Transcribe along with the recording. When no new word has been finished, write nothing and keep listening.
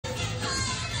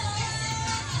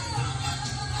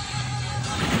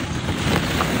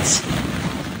What?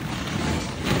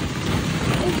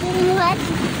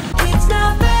 It's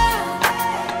not fair.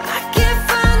 I can't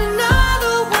find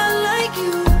another one like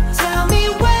you. Tell me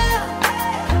where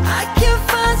I can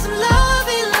find some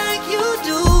loving like you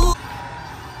do.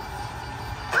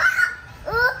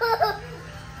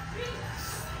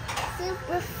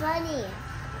 Super funny.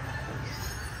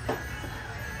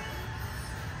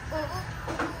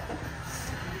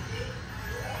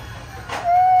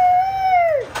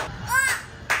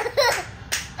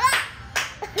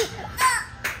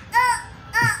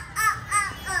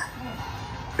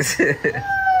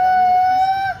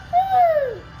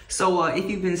 So if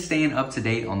you've been staying up to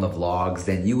date on the vlogs,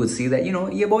 then you would see that, you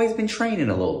know, your boy's been training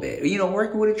a little bit, you know,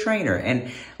 working with a trainer.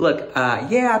 And look,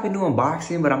 yeah, I've been doing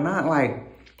boxing, but I'm not like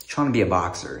trying to be a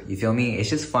boxer. You feel me?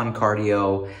 It's just fun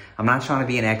cardio. I'm not trying to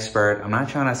be an expert. I'm not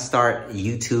trying to start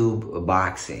YouTube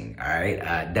boxing. All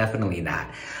right. Definitely not.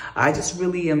 I just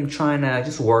really am trying to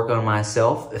just work on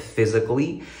myself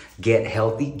physically, get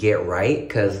healthy, get right.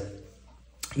 Cause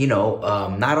you know,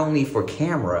 not only for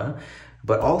camera,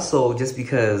 but also just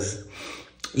because,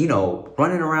 you know,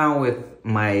 running around with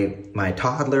my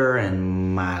toddler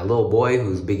and my little boy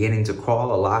who's beginning to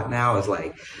crawl a lot now is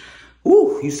like,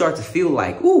 ooh, you start to feel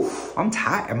like, ooh, I'm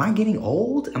tired. Am I getting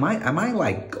old? Am I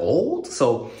like old?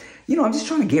 So, you know, I'm just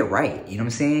trying to get right. You know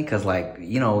what I'm saying? Cause like,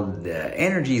 you know, the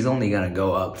energy is only going to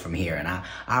go up from here. And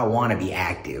I want to be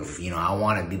active. You know, I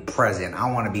want to be present.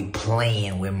 I want to be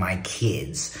playing with my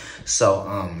kids.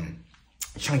 So,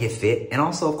 trying to get fit. And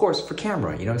also, of course, for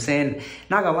camera. You know what I'm saying?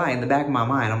 Not gonna lie, in the back of my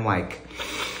mind, I'm like,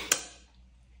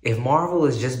 if Marvel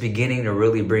is just beginning to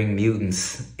really bring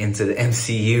mutants into the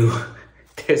MCU,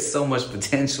 there's so much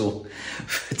potential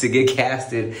to get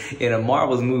casted in a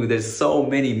Marvel's movie. There's so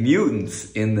many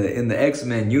mutants in the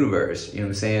X-Men universe. You know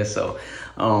what I'm saying? So,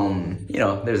 you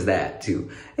know, there's that too.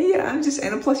 And yeah,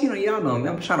 and plus, you know, y'all know me.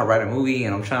 I'm trying to write a movie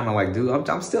and I'm trying to like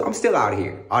I'm still out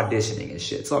here auditioning and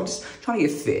shit. So I'm just trying to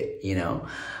get fit, you know?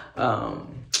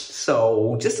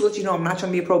 So just to let you know, I'm not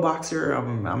trying to be a pro boxer.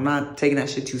 I'm not taking that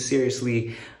shit too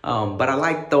seriously. But I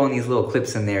like throwing these little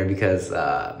clips in there because,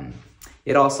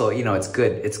 it also, you know, it's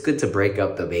good to break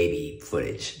up the baby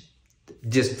footage.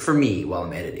 Just for me while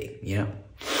I'm editing, you know?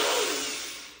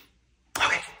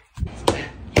 Okay.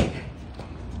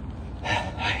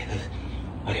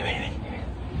 Okay, ready.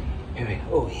 Here we go.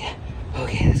 Oh, yeah.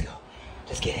 Okay, let's go.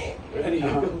 Let's get it. Ready?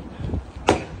 Go.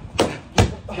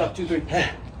 Drop 2, 3.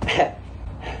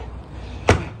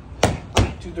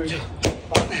 2, 3.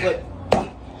 Flip.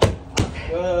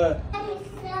 Good.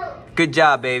 Good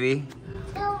job, baby.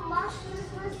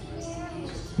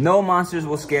 No monsters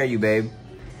will scare you, babe.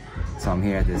 So I'm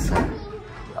here at this.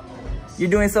 You're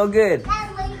doing so good.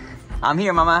 I'm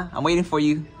here, Mama. I'm waiting for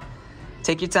you.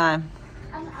 Take your time.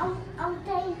 I'm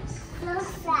going so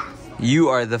fast. You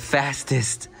are the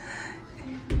fastest.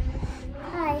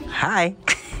 Hi. Hi.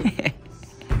 So,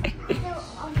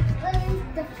 what is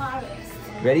the forest?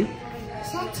 Ready?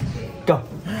 Set. Go.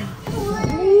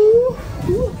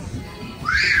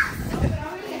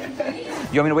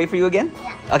 You want me to wait for you again?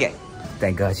 Yeah. Okay.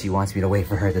 Thank God she wants me to wait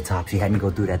for her at the top. She had me go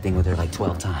through that thing with her like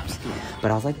 12 times. But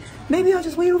I was like, maybe I'll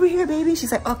just wait over here, baby.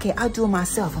 She's like, okay, I'll do it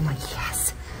myself. I'm like,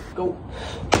 yes. Go.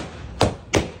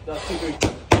 Drop 2, 3.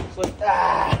 Flip.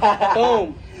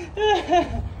 Boom.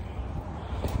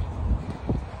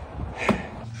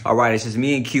 All right, it's just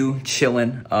me and Q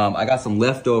chilling. I got some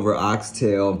leftover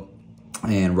oxtail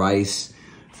and rice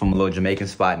from a little Jamaican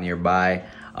spot nearby.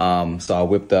 So I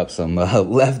whipped up some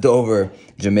leftover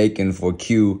Jamaican for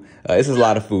Q. This is a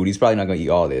lot of food. He's probably not gonna eat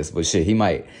all this, but shit, he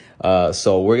might.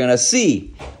 So we're gonna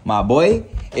see, my boy,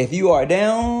 if you are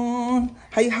down.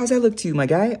 How's that look to you, my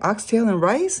guy? Oxtail and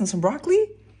rice and some broccoli?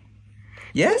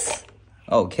 Yes?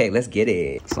 Okay, let's get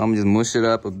it. So I'm gonna just mush it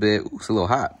up a bit. Ooh, it's a little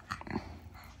hot.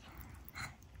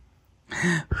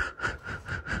 Here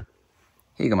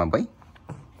you go, my boy.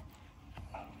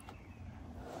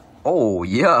 Oh,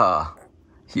 yeah.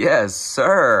 Yes,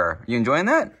 sir. You enjoying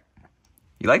that?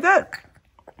 You like that?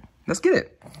 Let's get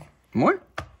it. More?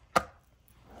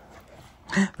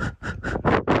 Here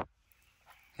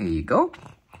you go.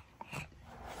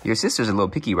 Your sister's a little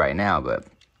picky right now, but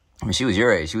when she was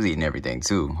your age, she was eating everything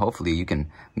too. Hopefully you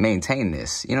can maintain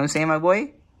this. You know what I'm saying, my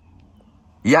boy?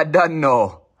 Ya done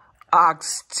know.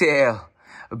 Oxtail.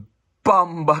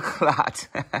 Bumbaclot.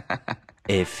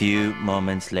 A few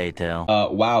moments later.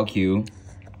 Wow, Q.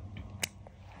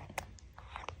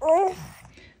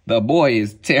 The boy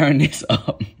is tearing this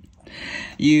up.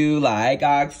 You like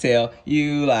oxtail.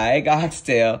 You like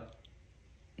oxtail.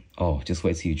 Oh, just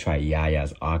wait till you try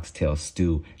Yaya's oxtail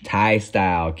stew. Thai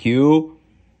style, Q.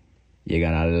 You're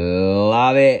gonna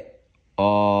love it.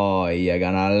 Oh, you're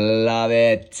gonna love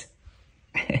it.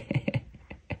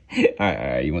 All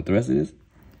right. You want the rest of this?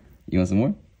 You want some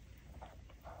more?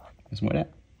 Some more of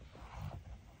that?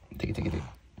 Take it.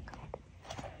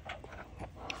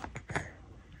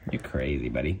 You're crazy,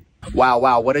 buddy.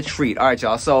 Wow, what a treat. All right,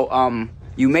 y'all. So,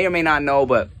 you may or may not know,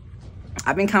 but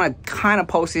I've been kind of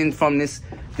posting from this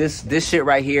shit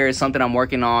right here. Is something I'm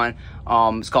working on.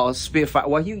 It's called Spitfire.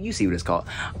 Well, you see what it's called.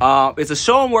 It's a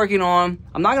show I'm working on.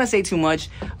 I'm not gonna say too much.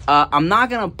 I'm not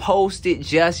gonna post it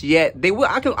just yet.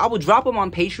 I will drop them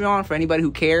on Patreon for anybody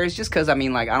who cares. Just because I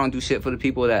don't do shit for the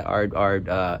people that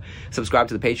are subscribed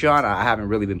to the Patreon. I haven't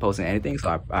really been posting anything,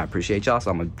 so I appreciate y'all.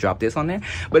 So I'm gonna drop this on there.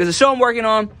 But it's a show I'm working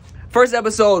on. First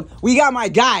episode, we got my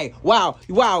guy. Wow,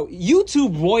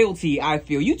 YouTube royalty. I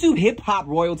feel YouTube hip hop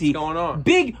royalty. What's going on?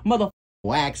 Big mother.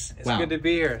 Wax. It's good to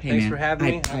be here. Hey, Thanks man. for having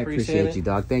me. I appreciate it. You,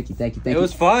 dog. Thank you. It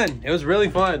was fun. It was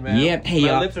really fun, man. Yeah, hey,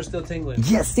 my lips are still tingling.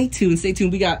 Yeah, stay tuned.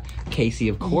 We got Casey,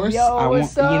 of course. Yo,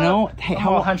 what's up? You know, hey, I'm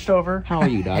all hunched over. How are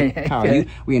you, dog? How are you?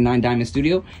 We in 9 Diamond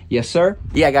Studio. Yes, sir.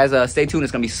 Yeah, guys, stay tuned.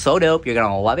 It's gonna be so dope. You're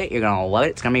gonna love it.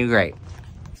 It's gonna be great.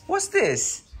 What's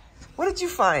this? What did you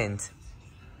find?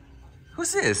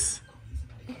 Who's this?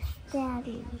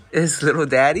 Daddy. It's little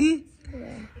daddy? Yeah.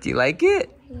 Do you like it?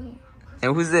 Yeah.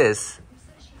 And who's this?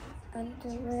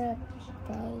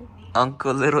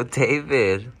 Uncle Little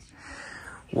David.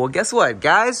 Well, guess what,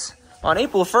 guys? On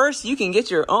April 1st, you can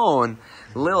get your own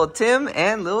Little Tim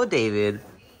and Little David.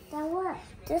 Now what?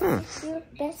 This is your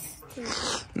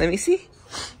bestie. Let me see.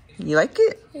 You like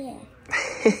it? Yeah.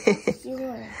 It's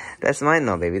yours. That's mine,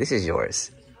 no, baby. This is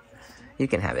yours. You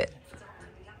can have it.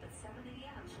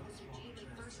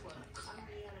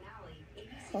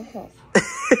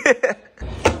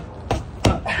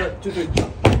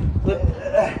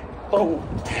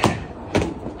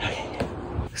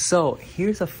 So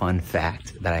here's a fun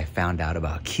fact that I found out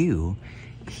about Q.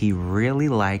 He really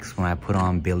likes when I put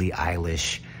on Billie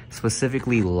Eilish,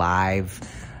 specifically live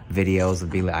videos of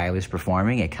Billie Eilish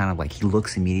performing. It kind of like, he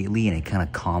looks immediately and it kind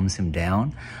of calms him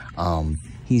down.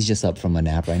 He's just up from a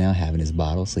nap right now, having his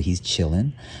bottle, so he's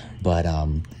chilling. But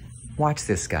watch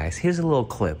this, guys. Here's a little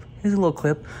clip.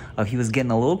 Of he was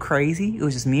getting a little crazy. It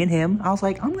was just me and him. I was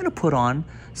like, I'm gonna put on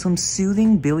some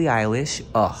soothing Billie Eilish.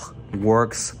 Ugh,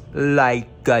 works like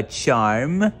a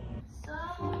charm.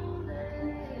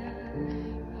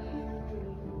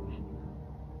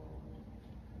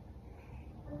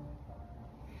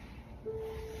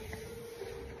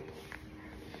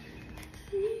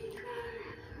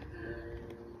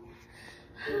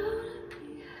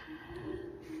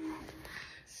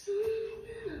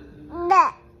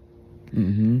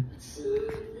 Mm-hmm.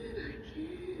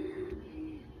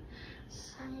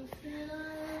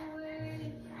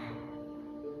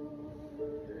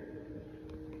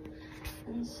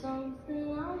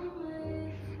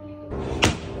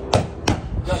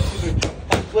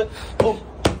 Flip. Oh.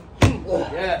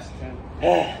 Yes.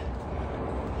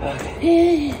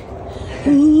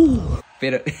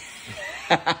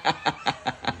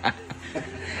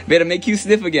 Better make you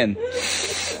sniff again.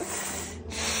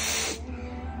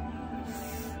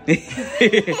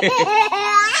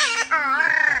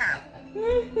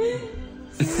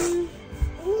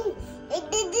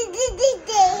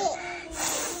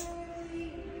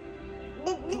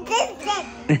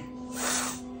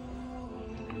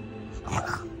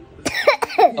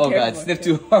 Oh God, sniff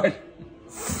too hard.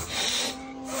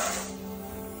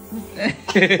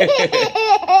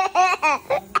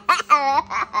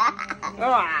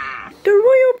 The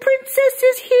royal princess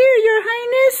is here, Your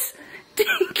Highness.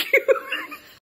 Thank you.